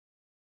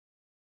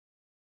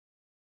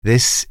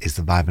This is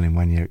the Bible in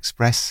 1 Year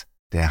Express,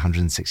 day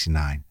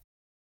 169.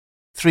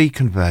 3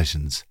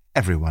 conversions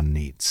everyone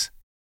needs.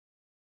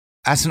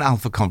 At an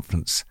Alpha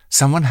conference,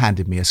 someone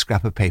handed me a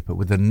scrap of paper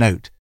with a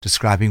note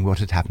describing what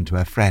had happened to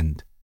her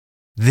friend.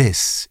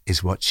 This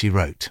is what she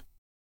wrote.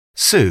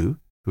 Sue,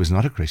 who was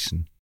not a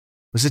Christian,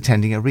 was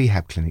attending a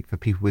rehab clinic for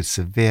people with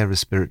severe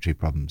respiratory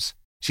problems.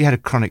 She had a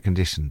chronic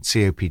condition,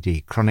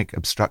 COPD, chronic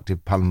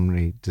obstructive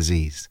pulmonary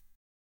disease,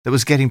 that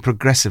was getting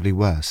progressively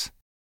worse.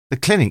 The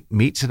clinic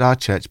meets at our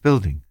church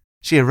building.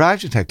 She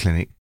arrived at her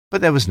clinic,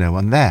 but there was no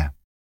one there.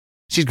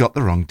 She'd got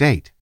the wrong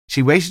date.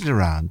 She waited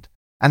around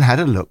and had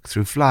a look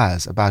through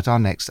flyers about our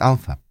next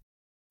Alpha.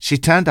 She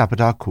turned up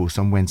at our course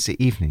on Wednesday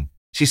evening.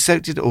 She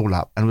soaked it all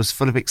up and was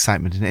full of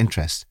excitement and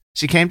interest.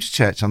 She came to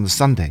church on the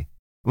Sunday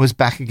and was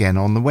back again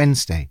on the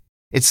Wednesday.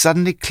 It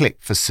suddenly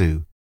clicked for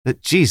Sue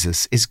that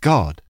Jesus is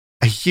God,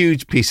 a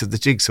huge piece of the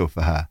jigsaw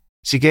for her.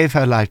 She gave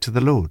her life to the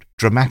Lord.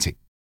 Dramatic.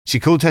 She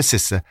called her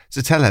sister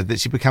to tell her that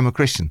she'd become a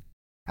Christian.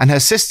 And her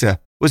sister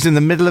was in the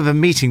middle of a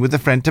meeting with a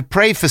friend to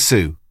pray for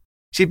Sue.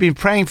 She'd been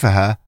praying for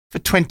her for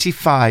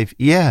 25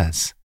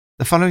 years.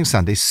 The following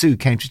Sunday, Sue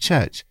came to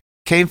church,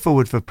 came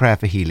forward for prayer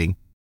for healing,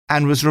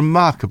 and was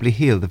remarkably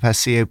healed of her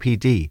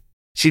COPD.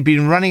 She'd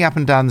been running up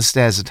and down the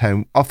stairs at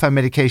home, off her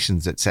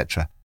medications,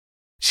 etc.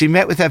 She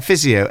met with her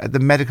physio at the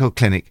medical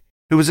clinic,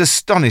 who was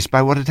astonished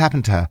by what had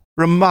happened to her.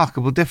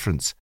 Remarkable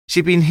difference.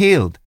 She'd been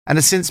healed and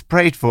has since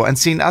prayed for and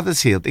seen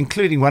others healed,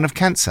 including one of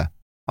cancer.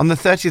 On the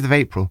 30th of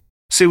April,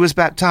 Sue was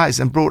baptized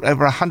and brought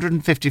over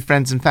 150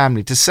 friends and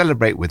family to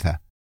celebrate with her.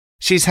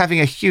 She's having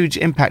a huge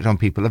impact on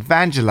people,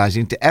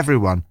 evangelizing to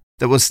everyone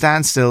that will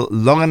stand still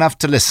long enough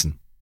to listen.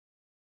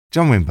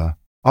 John Wimber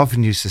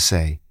often used to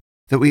say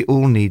that we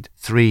all need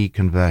 3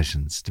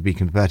 conversions: to be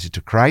converted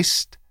to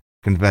Christ,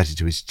 converted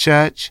to his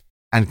church,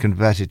 and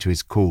converted to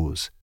his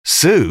cause.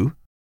 Sue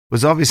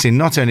was obviously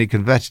not only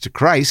converted to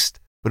Christ,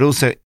 but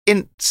also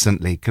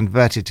instantly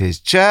converted to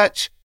his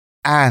church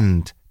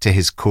and to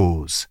his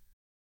cause.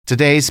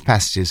 Today's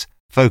passages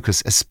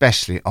focus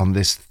especially on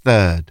this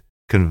 3rd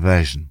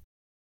conversion.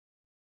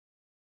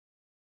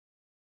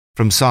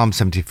 From Psalm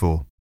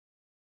 74.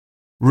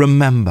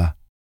 Remember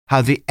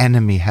how the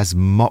enemy has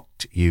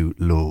mocked you,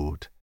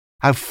 Lord,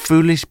 how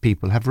foolish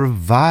people have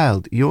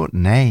reviled your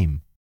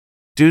name.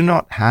 Do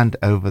not hand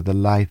over the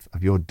life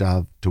of your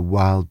dove to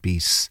wild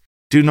beasts.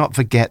 Do not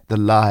forget the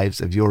lives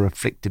of your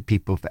afflicted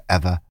people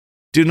forever.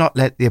 Do not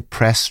let the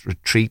oppressed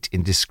retreat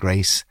in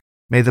disgrace.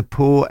 May the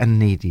poor and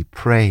needy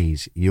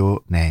praise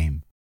your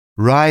name.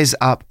 Rise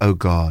up, O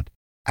God,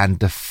 and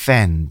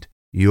defend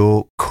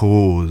your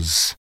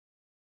cause.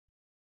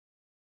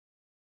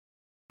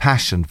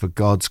 Passion for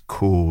God's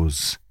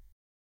cause.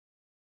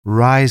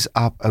 Rise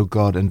up, O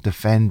God, and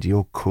defend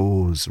your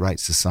cause,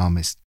 writes the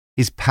psalmist.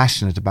 He's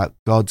passionate about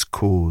God's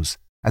cause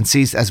and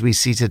sees, as we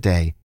see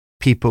today,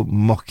 people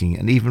mocking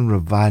and even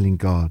reviling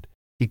God.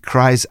 He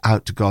cries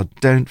out to God,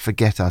 don't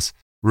forget us.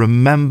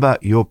 Remember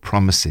your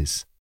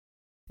promises.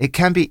 It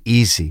can be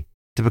easy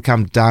to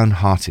become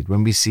downhearted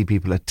when we see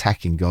people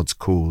attacking God's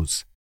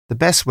cause. The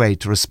best way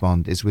to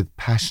respond is with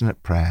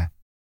passionate prayer.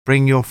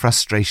 Bring your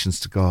frustrations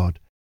to God.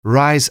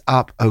 Rise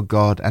up, O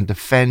God, and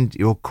defend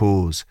your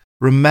cause.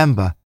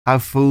 Remember how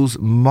fools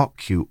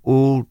mock you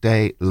all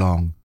day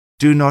long.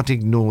 Do not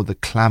ignore the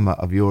clamour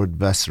of your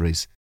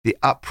adversaries, the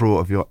uproar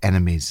of your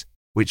enemies,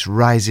 which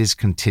rises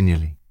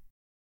continually.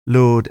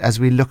 Lord, as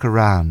we look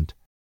around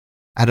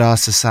at our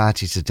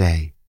society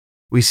today,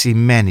 we see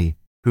many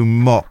who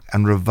mock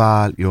and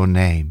revile your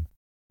name.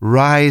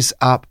 Rise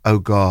up, O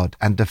God,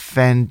 and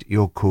defend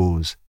your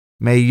cause.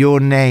 May your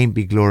name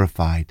be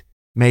glorified.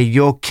 May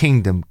your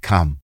kingdom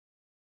come.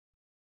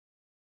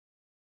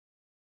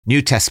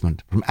 New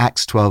Testament from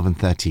Acts 12 and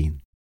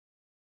 13.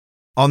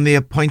 On the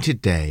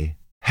appointed day,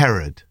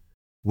 Herod,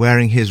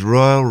 wearing his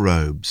royal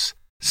robes,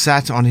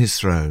 sat on his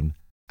throne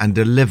and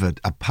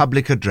delivered a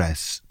public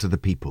address to the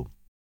people.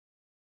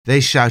 They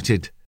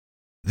shouted,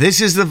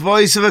 "This is the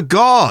voice of a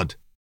god,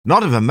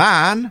 not of a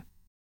man."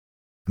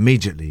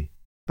 Immediately,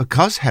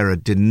 because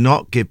Herod did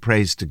not give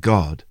praise to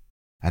God,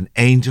 an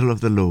angel of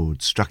the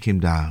Lord struck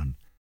him down,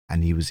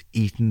 and he was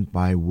eaten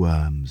by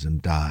worms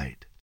and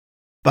died.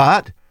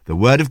 But the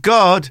word of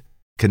God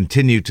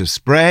continued to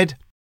spread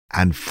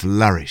and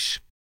flourish.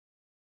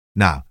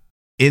 Now,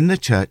 in the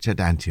church at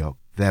Antioch,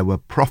 there were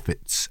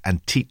prophets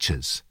and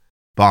teachers: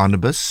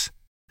 Barnabas,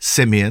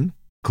 Simeon,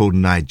 called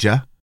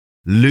Niger,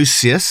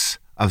 Lucius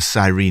of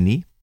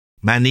Cyrene,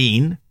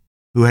 Manaen,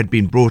 who had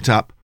been brought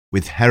up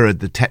with Herod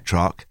the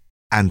Tetrarch,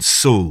 and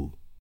Saul.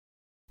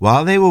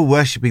 While they were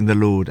worshipping the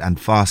Lord and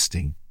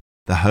fasting,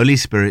 the Holy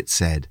Spirit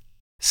said,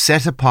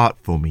 "Set apart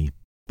for me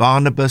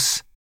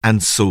Barnabas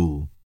and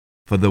Saul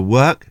for the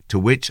work to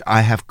which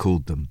I have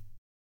called them."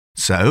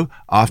 So,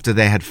 after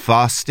they had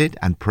fasted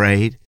and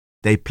prayed,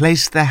 they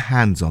placed their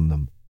hands on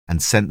them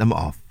and sent them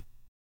off.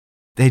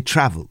 They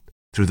travelled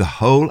through the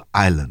whole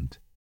island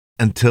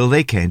until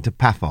they came to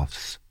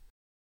Paphos.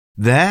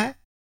 There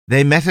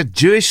they met a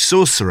Jewish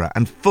sorcerer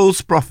and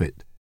false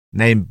prophet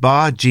named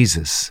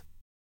Bar-Jesus,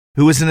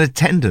 who was an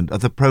attendant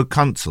of the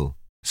proconsul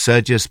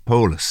Sergius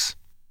Paulus.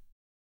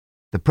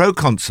 The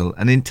proconsul,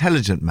 an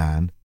intelligent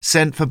man,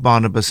 sent for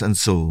Barnabas and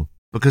Saul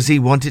because he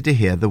wanted to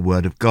hear the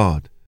word of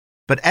God.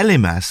 But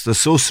Elymas the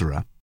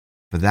sorcerer,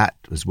 for that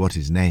was what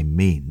his name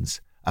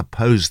means,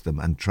 opposed them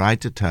and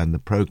tried to turn the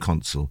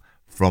proconsul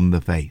from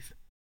the faith.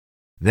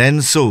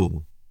 Then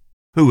Saul,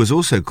 who was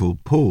also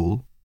called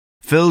Paul,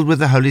 filled with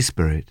the Holy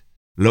Spirit,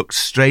 looked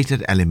straight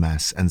at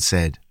Elymas and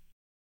said,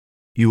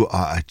 "You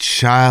are a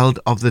child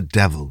of the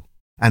devil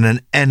and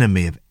an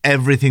enemy of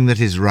everything that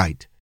is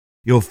right.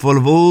 You're full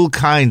of all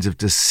kinds of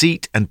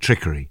deceit and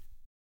trickery.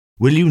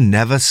 Will you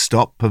never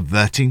stop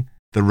perverting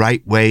the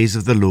right ways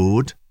of the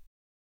Lord?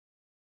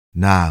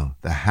 Now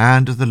the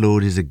hand of the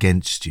Lord is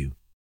against you.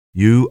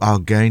 You are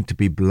going to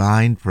be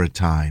blind for a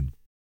time,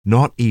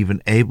 not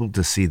even able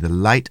to see the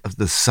light of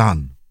the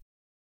sun."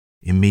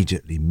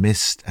 Immediately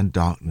mist and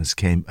darkness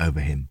came over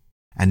him,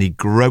 and he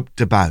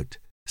groped about,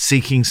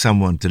 seeking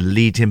someone to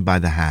lead him by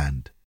the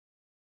hand.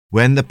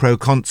 When the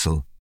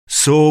proconsul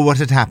saw what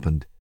had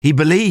happened, he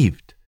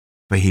believed,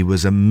 for he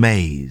was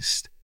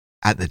amazed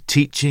at the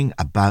teaching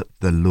about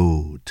the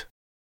Lord.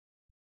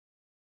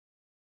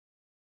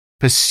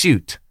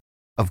 Pursuit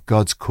of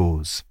God's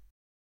cause.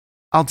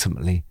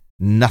 Ultimately,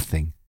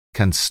 nothing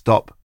can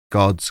stop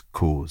God's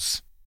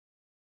cause.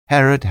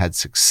 Herod had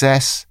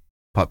success,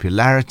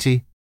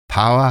 popularity,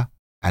 power,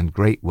 and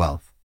great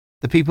wealth.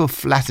 The people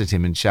flattered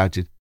him and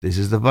shouted, "This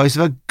is the voice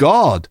of a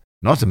god,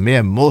 not a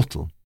mere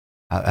mortal."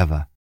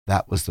 However,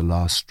 that was the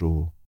last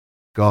straw.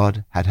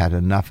 God had had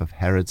enough of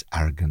Herod's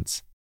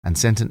arrogance and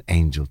sent an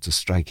angel to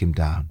strike him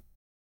down.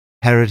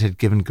 Herod had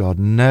given God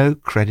no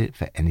credit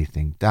for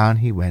anything. Down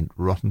he went,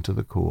 rotten to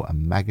the core, a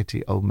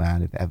maggoty old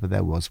man. If ever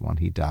there was one,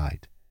 he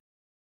died.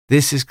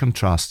 This is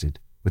contrasted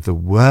with the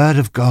Word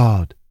of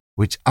God,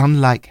 which,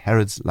 unlike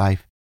Herod's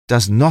life,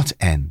 does not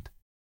end,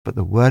 but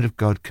the Word of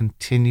God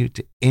continued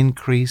to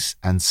increase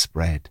and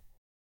spread.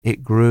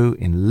 It grew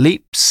in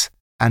leaps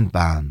and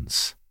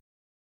bounds.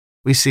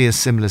 We see a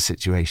similar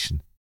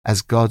situation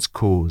as God's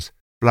cause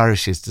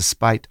flourishes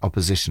despite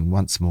opposition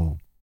once more.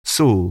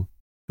 Saul,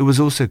 who was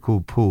also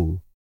called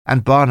Paul,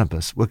 and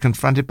Barnabas were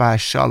confronted by a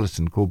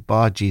charlatan called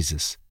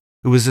Bar-Jesus,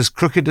 who was as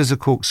crooked as a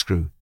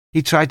corkscrew.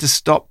 He tried to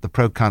stop the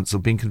proconsul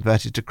being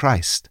converted to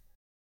Christ.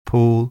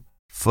 Paul,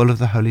 full of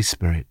the Holy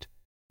Spirit,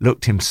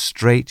 looked him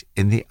straight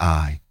in the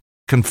eye,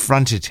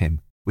 confronted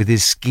him with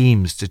his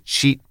schemes to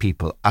cheat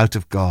people out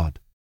of God.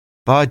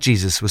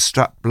 Bar-Jesus was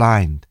struck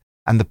blind,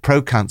 and the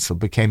proconsul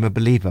became a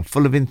believer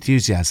full of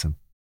enthusiasm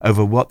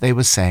over what they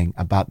were saying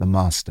about the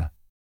Master.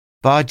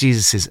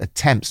 Bar-Jesus'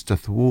 attempts to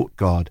thwart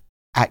God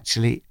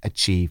actually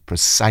achieved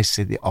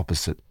precisely the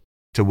opposite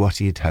to what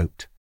he had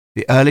hoped.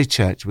 The early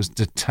church was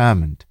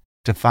determined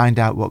to find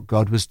out what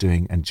God was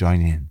doing and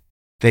join in.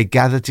 They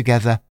gathered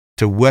together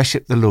to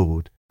worship the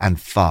Lord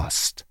and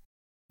fast.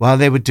 While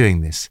they were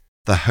doing this,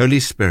 the Holy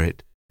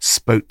Spirit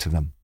spoke to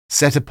them,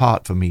 "Set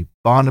apart for me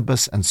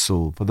Barnabas and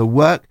Saul for the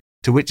work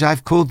to which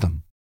I've called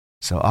them."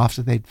 So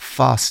after they'd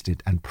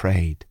fasted and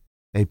prayed,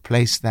 they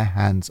placed their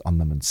hands on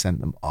them and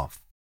sent them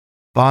off.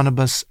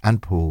 Barnabas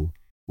and Paul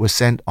were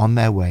sent on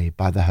their way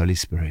by the Holy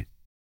Spirit.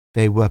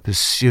 They were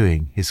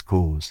pursuing his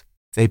cause.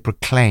 They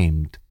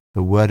proclaimed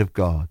the word of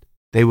God.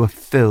 They were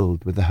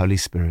filled with the Holy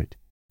Spirit.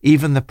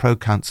 Even the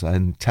proconsul, an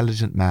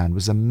intelligent man,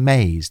 was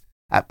amazed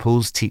at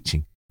Paul's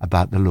teaching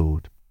about the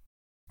Lord.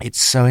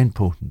 It's so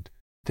important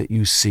that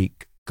you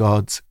seek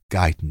God's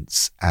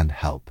guidance and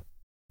help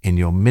in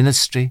your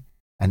ministry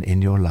and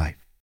in your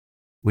life.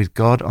 With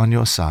God on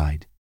your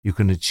side, you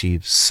can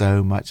achieve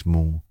so much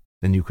more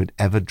than you could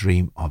ever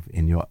dream of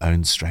in your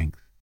own strength.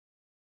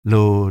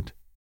 Lord,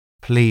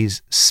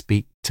 please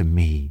speak to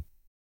me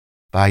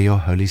by your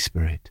Holy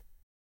Spirit.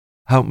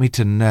 Help me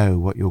to know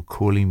what you're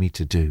calling me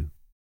to do.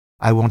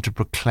 I want to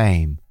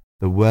proclaim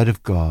the word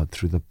of God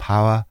through the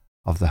power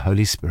of the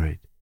Holy Spirit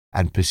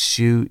and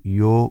pursue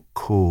your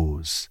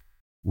cause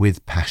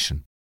with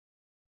passion.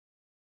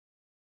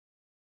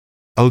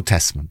 Old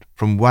Testament,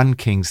 from 1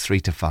 Kings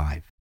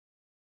 3-5.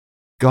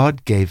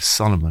 God gave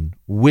Solomon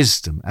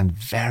wisdom and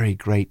very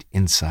great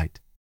insight,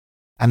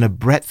 and a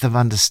breadth of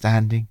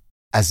understanding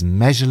as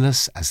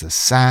measureless as the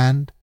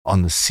sand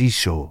on the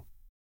seashore.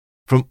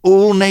 From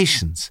all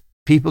nations,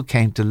 people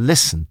came to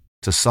listen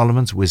to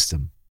Solomon's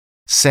wisdom,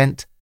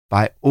 sent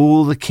by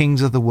all the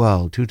kings of the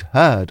world who'd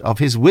heard of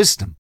his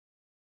wisdom.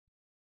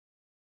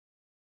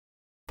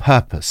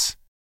 Purpose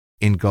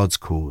in God's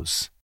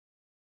cause.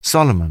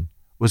 Solomon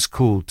was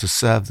called to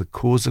serve the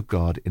cause of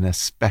God in a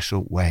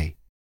special way.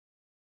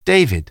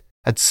 David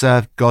had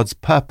served God's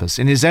purpose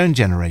in his own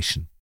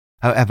generation.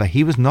 However,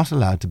 he was not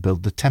allowed to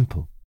build the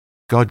temple.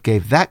 God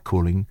gave that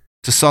calling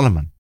to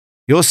Solomon.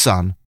 Your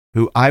son,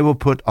 who I will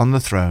put on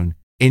the throne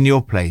in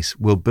your place,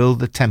 will build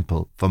the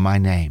temple for my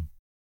name.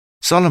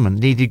 Solomon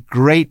needed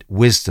great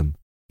wisdom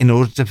in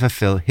order to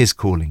fulfill his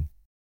calling.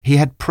 He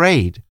had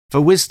prayed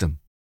for wisdom.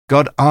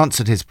 God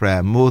answered his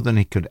prayer more than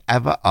he could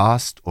ever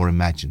asked or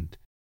imagined.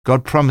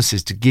 God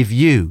promises to give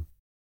you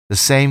the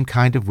same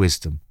kind of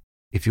wisdom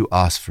if you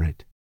ask for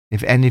it.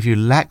 If any of you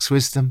lacks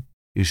wisdom,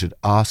 you should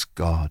ask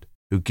God,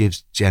 who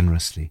gives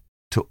generously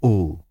to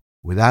all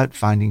without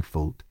finding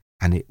fault,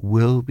 and it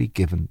will be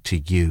given to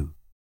you.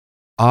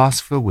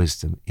 Ask for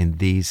wisdom in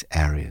these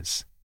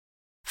areas.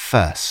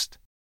 First,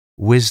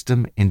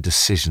 wisdom in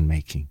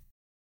decision-making.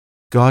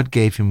 God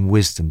gave him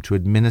wisdom to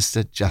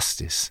administer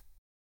justice.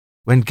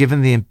 When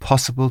given the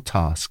impossible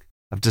task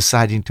of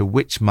deciding to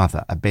which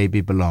mother a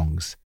baby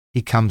belongs,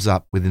 he comes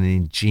up with an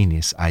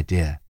ingenious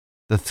idea.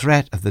 The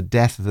threat of the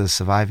death of the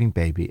surviving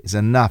baby is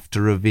enough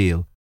to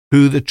reveal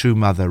who the true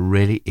mother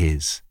really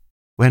is.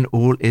 When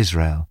all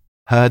Israel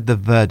heard the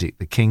verdict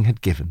the king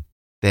had given,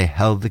 they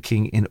held the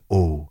king in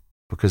awe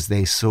because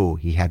they saw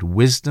he had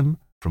wisdom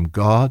from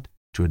God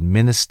to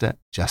administer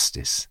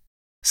justice.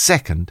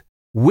 Second,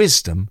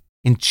 wisdom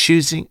in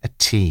choosing a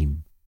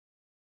team.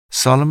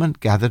 Solomon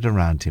gathered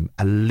around him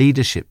a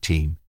leadership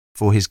team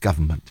for his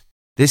government.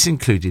 This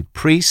included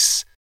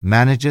priests,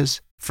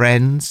 managers,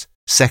 friends,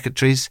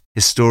 secretaries,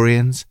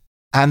 historians,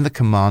 and the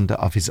commander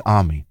of his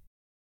army.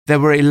 There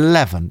were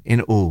 11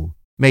 in all,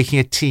 making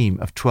a team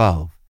of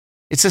 12.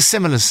 It's a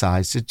similar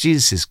size to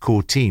Jesus'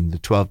 core team, the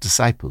 12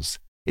 disciples.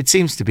 It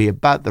seems to be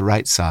about the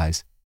right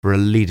size for a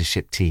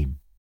leadership team.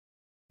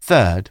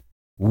 Third,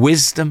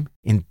 wisdom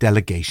in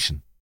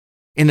delegation.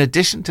 In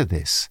addition to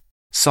this,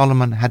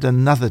 Solomon had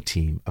another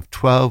team of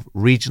 12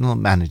 regional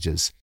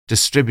managers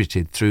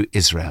distributed through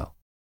Israel.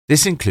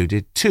 This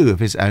included 2 of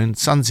his own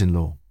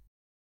sons-in-law.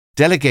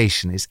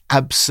 Delegation is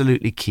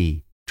absolutely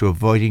key to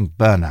avoiding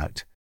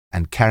burnout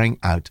and carrying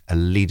out a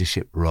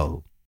leadership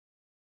role.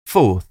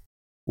 Fourth,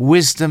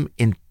 wisdom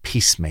in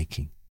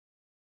peacemaking.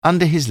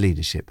 Under his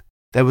leadership,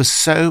 there was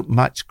so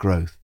much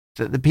growth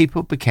that the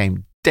people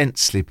became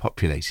densely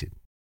populated.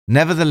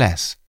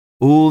 Nevertheless,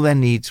 all their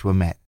needs were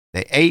met.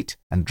 They ate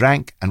and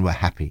drank and were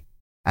happy,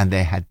 and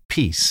they had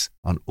peace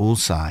on all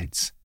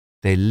sides.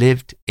 They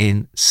lived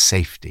in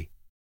safety.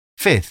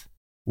 Fifth,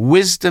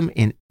 wisdom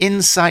in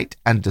insight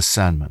and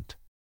discernment.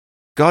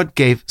 God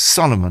gave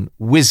Solomon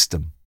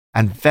wisdom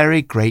and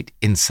very great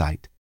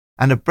insight,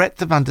 and a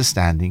breadth of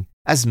understanding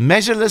as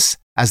measureless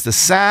as the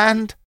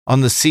sand on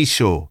the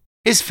seashore.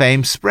 His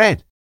fame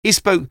spread. He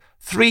spoke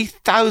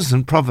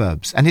 3,000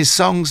 proverbs, and his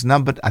songs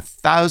numbered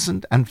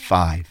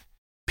 1,005.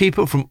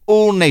 People from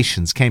all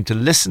nations came to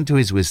listen to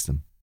his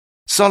wisdom.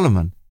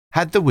 Solomon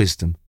had the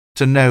wisdom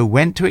to know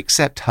when to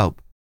accept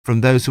help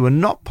from those who were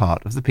not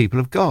part of the people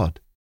of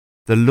God.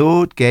 The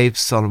Lord gave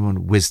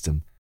Solomon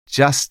wisdom,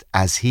 just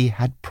as he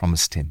had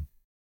promised him.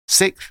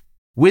 Sixth,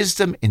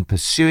 wisdom in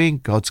pursuing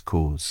God's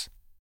cause.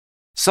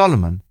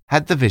 Solomon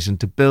had the vision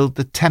to build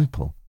the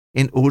temple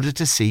in order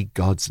to see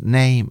God's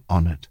name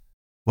honored.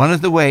 One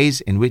of the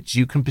ways in which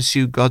you can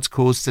pursue God's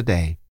cause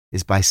today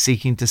is by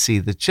seeking to see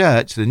the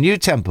church, the new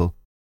temple,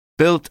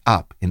 built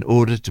up in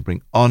order to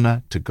bring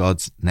honor to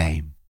God's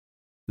name.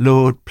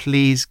 Lord,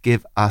 please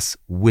give us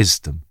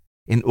wisdom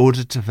in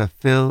order to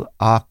fulfill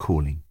our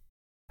calling.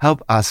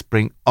 Help us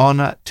bring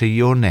honor to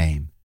your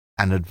name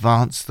and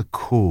advance the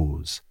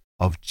cause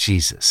of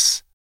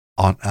Jesus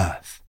on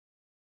earth.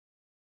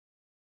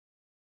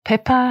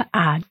 Pippa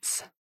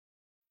adds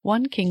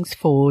 1 Kings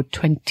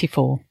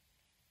 4:24.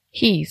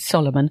 He,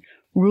 Solomon,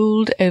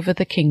 ruled over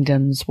the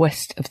kingdoms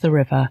west of the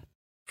river,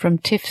 from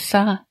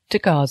Tiphsah to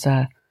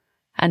Gaza,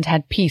 and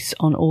had peace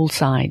on all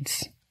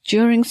sides.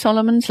 During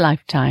Solomon's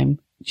lifetime,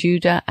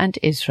 Judah and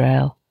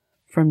Israel,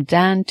 from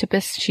Dan to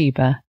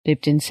Beersheba,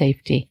 lived in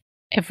safety,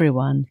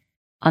 everyone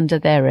under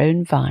their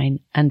own vine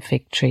and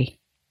fig tree.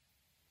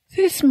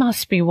 This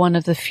must be one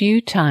of the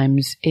few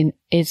times in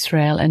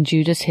Israel and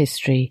Judah's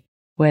history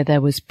where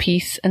there was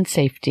peace and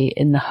safety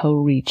in the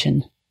whole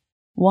region.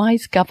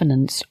 Wise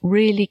governance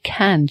really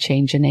can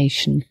change a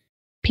nation.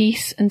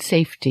 Peace and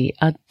safety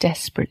are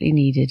desperately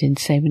needed in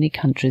so many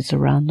countries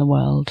around the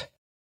world.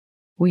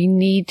 We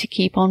need to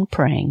keep on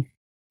praying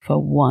for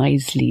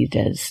wise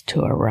leaders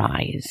to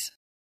arise.